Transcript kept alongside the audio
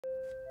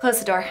Close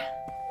the door.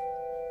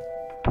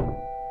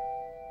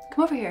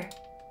 Come over here.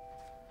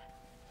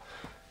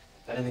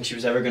 I didn't think she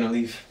was ever gonna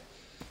leave.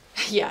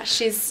 Yeah,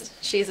 she's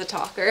a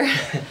talker.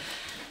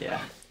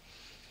 Yeah.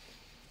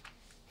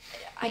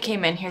 I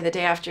came in here the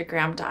day after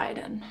Graham died,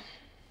 and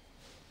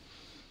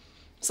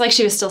it's like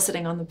she was still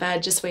sitting on the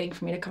bed, just waiting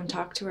for me to come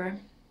talk to her.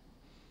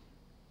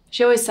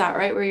 She always sat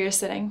right where you're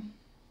sitting.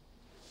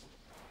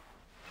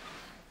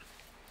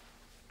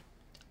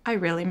 I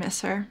really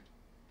miss her.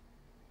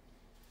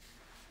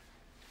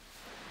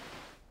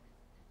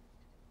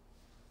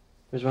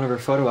 There's one of her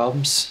photo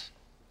albums.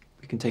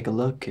 We can take a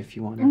look if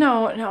you want to.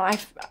 No,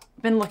 I've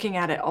been looking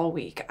at it all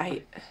week.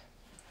 I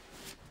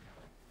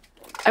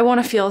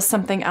want to feel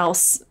something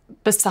else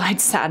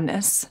besides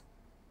sadness.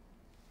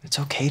 It's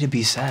okay to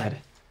be sad.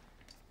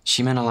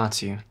 She meant a lot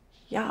to you.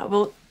 Yeah,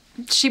 well,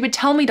 she would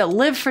tell me to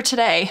live for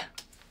today.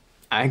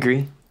 I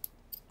agree.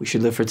 We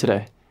should live for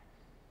today.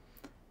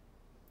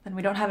 Then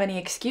we don't have any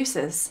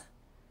excuses.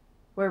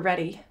 We're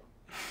ready.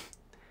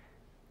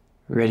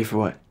 Ready for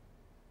what?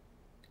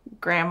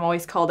 Graham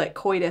always called it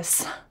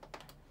coitus.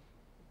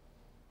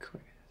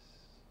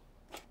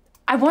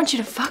 I want you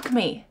to fuck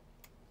me.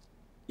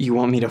 You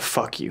want me to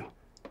fuck you?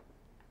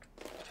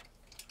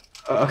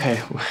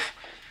 Okay.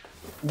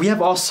 We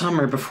have all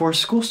summer before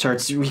school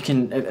starts. We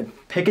can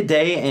pick a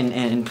day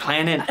and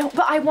plan it.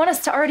 But I want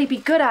us to already be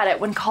good at it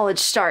when college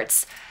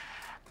starts.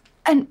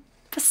 And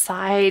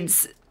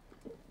besides,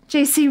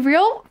 JC,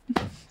 real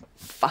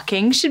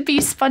fucking should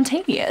be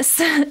spontaneous.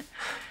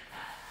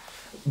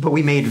 But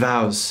we made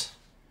vows.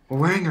 We're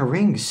wearing our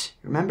rings,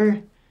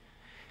 remember?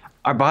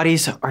 Our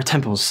bodies are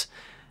temples,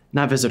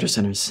 not visitor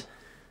centers.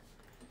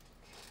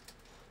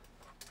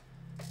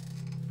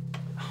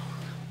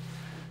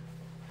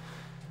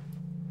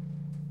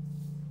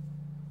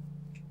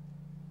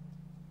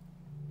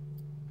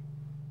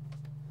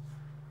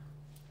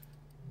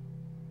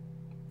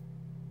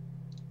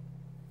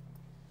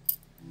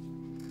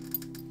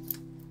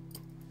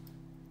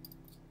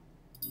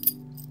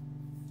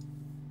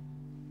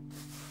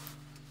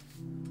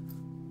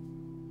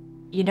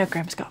 You know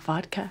Graham's got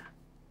vodka in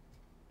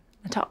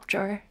the top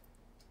drawer.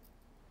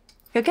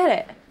 Go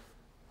get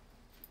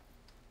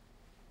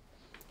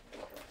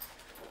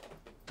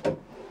it.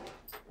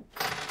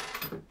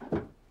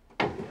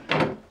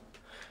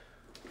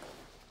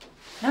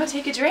 No,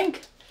 take a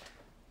drink.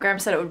 Graham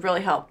said it would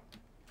really help.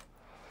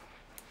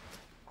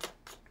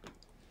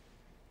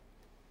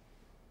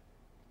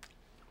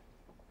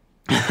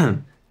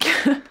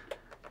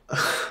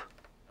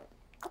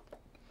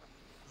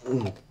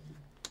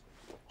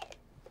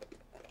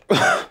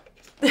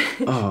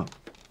 Oh.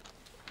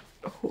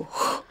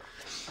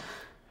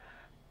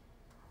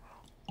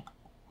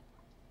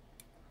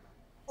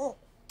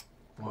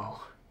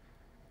 Whoa.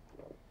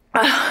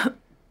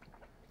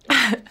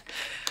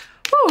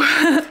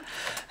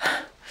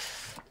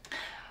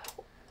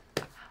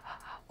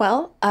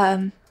 Well,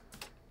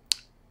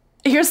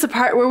 here's the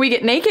part where we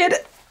get naked.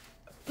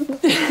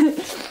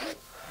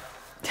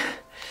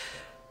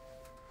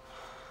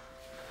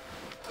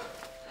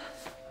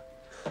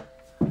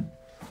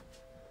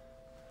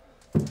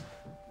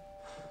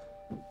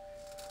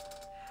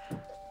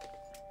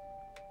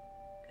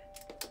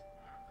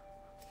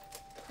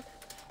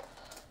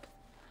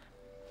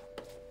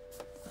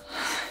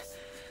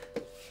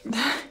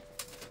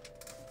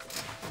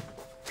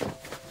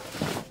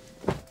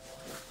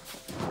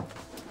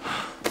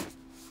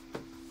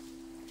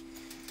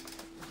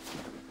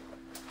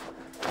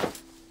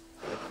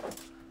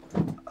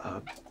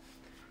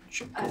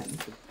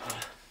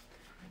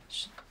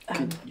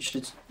 You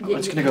should. Oh,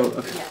 it's gonna go.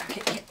 Okay. Yeah,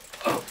 okay.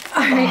 Oh.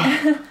 All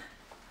right.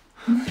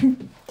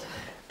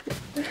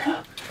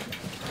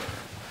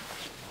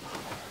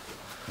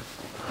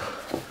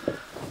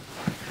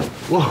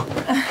 Whoa.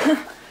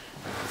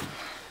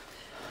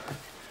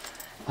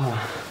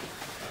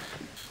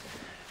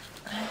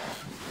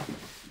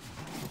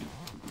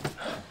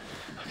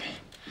 Okay.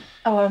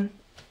 Oh,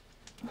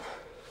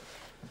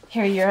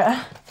 here, you're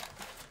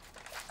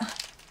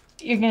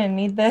gonna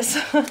need this.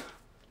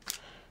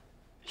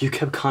 You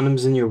kept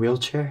condoms in your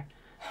wheelchair?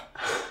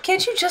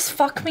 Can't you just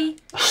fuck me?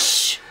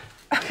 Shh.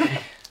 Okay.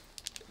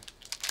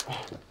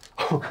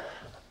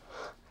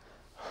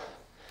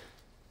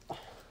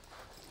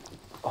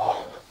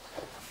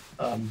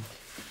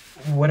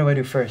 What do I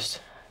do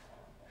first?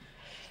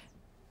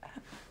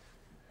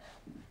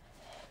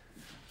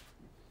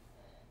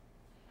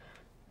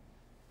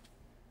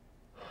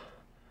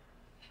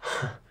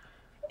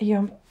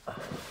 You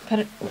put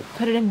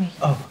it in me.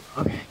 Oh,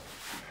 okay.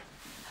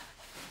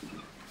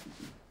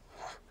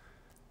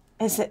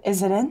 Is it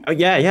in? Oh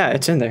yeah,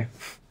 it's in there.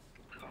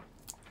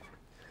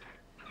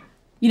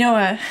 You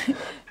know,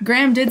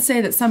 Graham did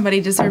say that somebody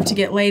deserved to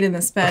get laid in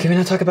this bed. Can we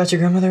not talk about your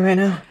grandmother right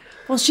now?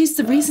 Well, she's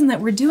the reason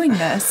that we're doing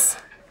this.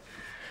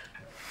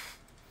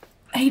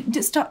 Hey,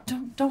 just stop!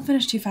 Don't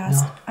finish too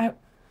fast. No.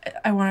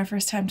 I want our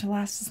first time to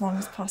last as long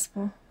as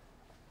possible.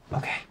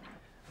 Okay.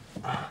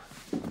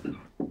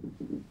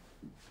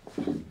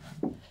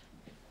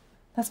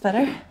 That's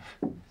better.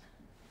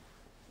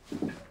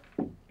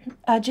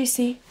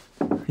 JC?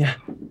 Yeah.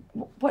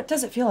 What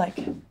does it feel like?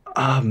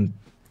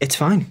 It's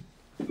fine.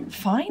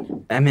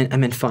 Fine? I'm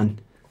in fun.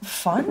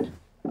 Fun?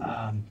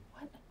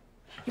 What?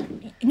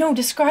 No,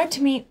 describe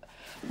to me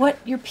what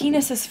your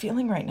penis is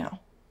feeling right now.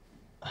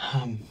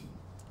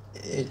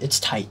 It's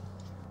tight.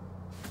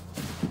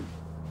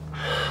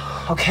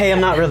 Okay, I'm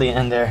not really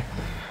in there.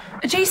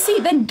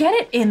 JC, then get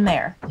it in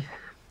there.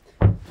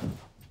 Oh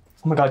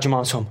my God, your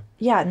mom's home.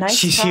 Yeah, nice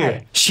She's try.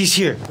 here. She's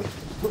here.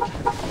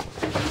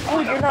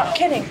 Oh, you're not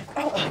kidding.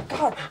 Oh my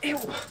God. Ew.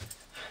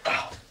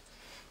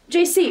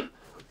 JC.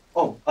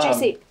 Oh,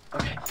 JC.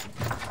 Okay.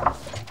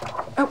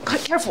 Oh,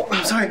 careful.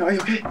 I'm sorry, are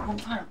you okay? I'm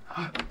fine.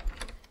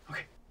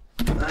 Okay.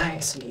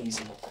 Nice and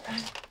easy.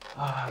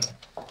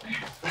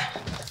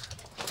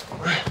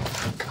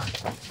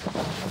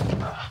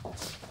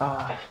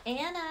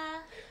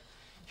 Anna.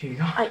 Here you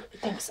go.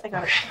 Thanks, I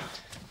got it.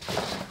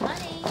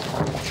 Honey.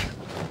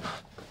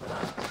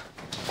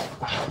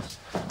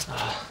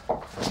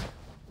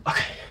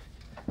 Okay.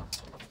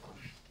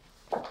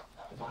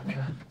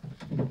 Vodka.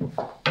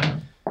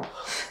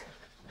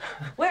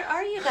 Where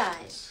are you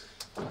guys?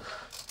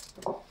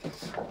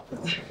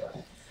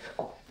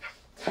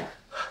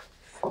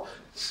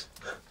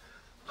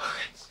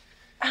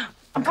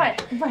 I'm fine.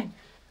 I'm fine.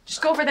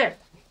 Just go over there.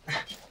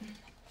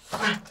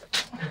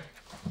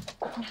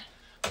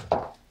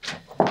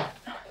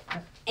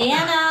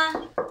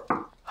 Anna.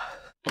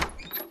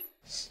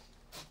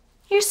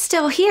 You're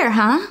still here,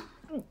 huh?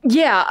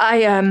 Yeah,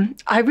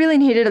 I really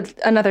needed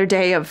another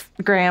day of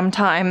Graham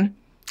time.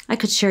 I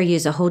could sure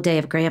use a whole day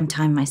of Graham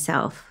time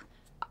myself.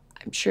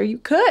 I'm sure you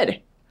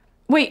could.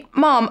 Wait,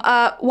 Mom,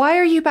 why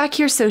are you back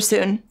here so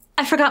soon?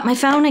 I forgot my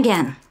phone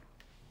again.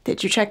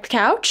 Did you check the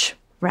couch?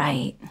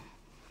 Right.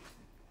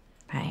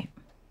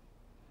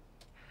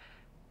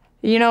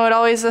 You know, it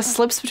always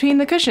slips between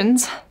the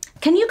cushions.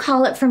 Can you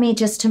call it for me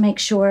just to make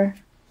sure?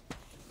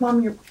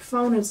 Mom, your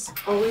phone is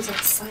always on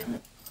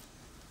silent.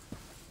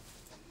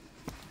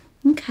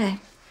 Okay.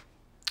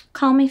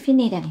 Call me if you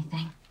need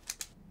anything.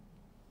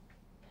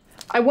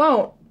 I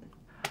won't.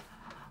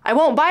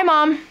 Bye,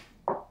 Mom.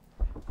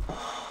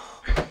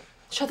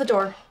 Shut the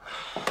door.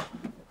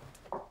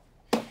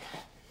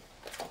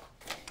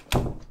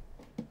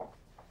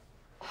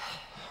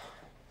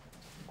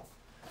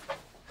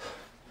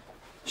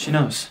 She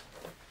knows.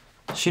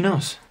 She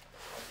knows.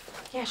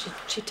 Yeah,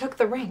 she took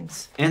the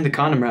rings. And the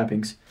condom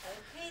wrappings.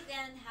 Okay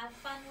then, have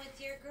fun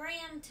with your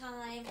Graham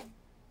time.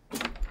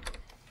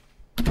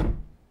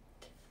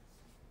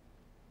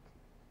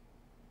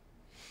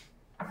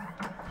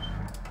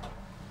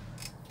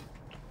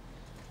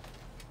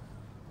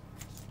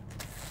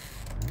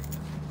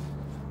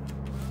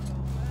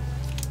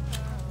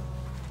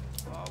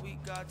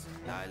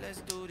 Tonight,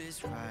 let's do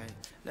this right.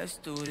 Let's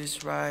do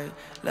this right.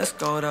 Let's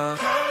go to